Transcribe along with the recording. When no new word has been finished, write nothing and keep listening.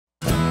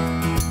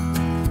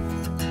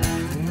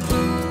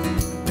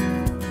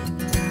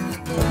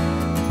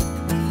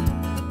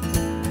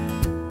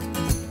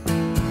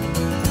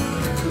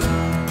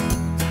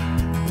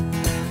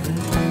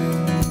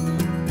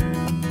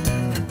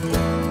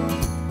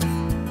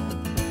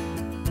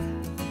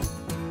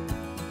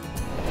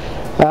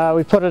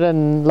We put it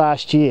in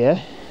last year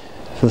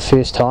for the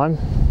first time.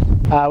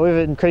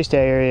 We've increased our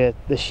area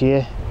this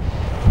year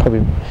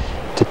probably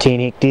to 10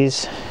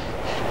 hectares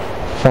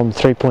from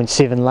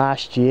 3.7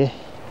 last year.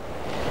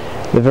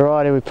 The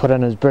variety we put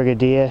in is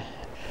Brigadier.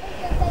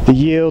 The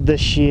yield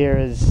this year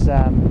is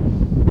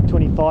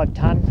 25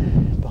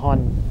 tonne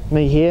behind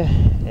me here,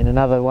 and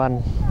another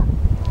one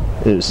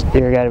it was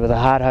irrigated with a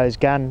hard hose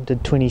gun,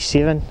 did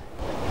 27.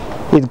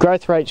 The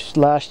growth rate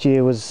last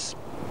year was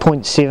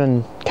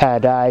 0.7 k a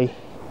day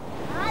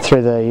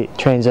through the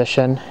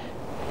transition,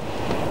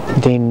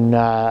 then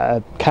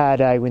a k a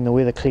day when the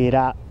weather cleared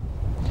up.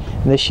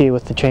 And this year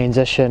with the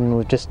transition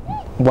we've just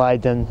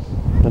weighed them,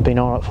 we've been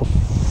on it for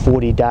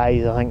 40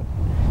 days I think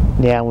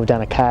now, and we've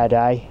done a k a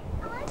day,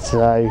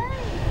 so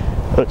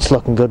it's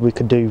looking good. We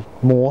could do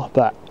more,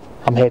 but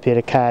I'm happy at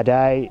a k a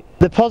day.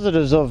 The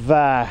positives of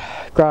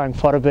growing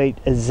fodder beet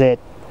is that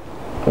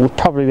we'll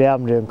probably be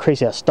able to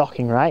increase our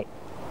stocking rate.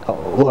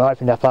 We've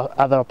opened up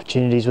other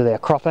opportunities with our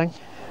cropping,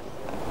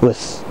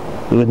 with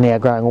now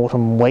growing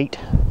autumn wheat,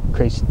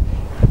 increased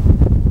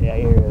our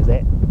area of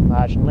that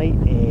marginally,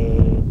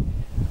 and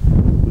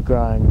we're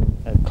growing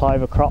a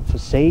clover crop for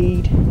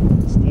seed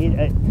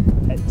instead.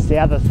 It's the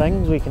other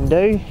things we can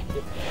do.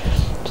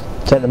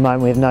 So at the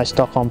moment we have no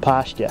stock on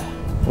pasture,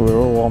 we're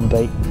all on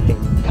beet.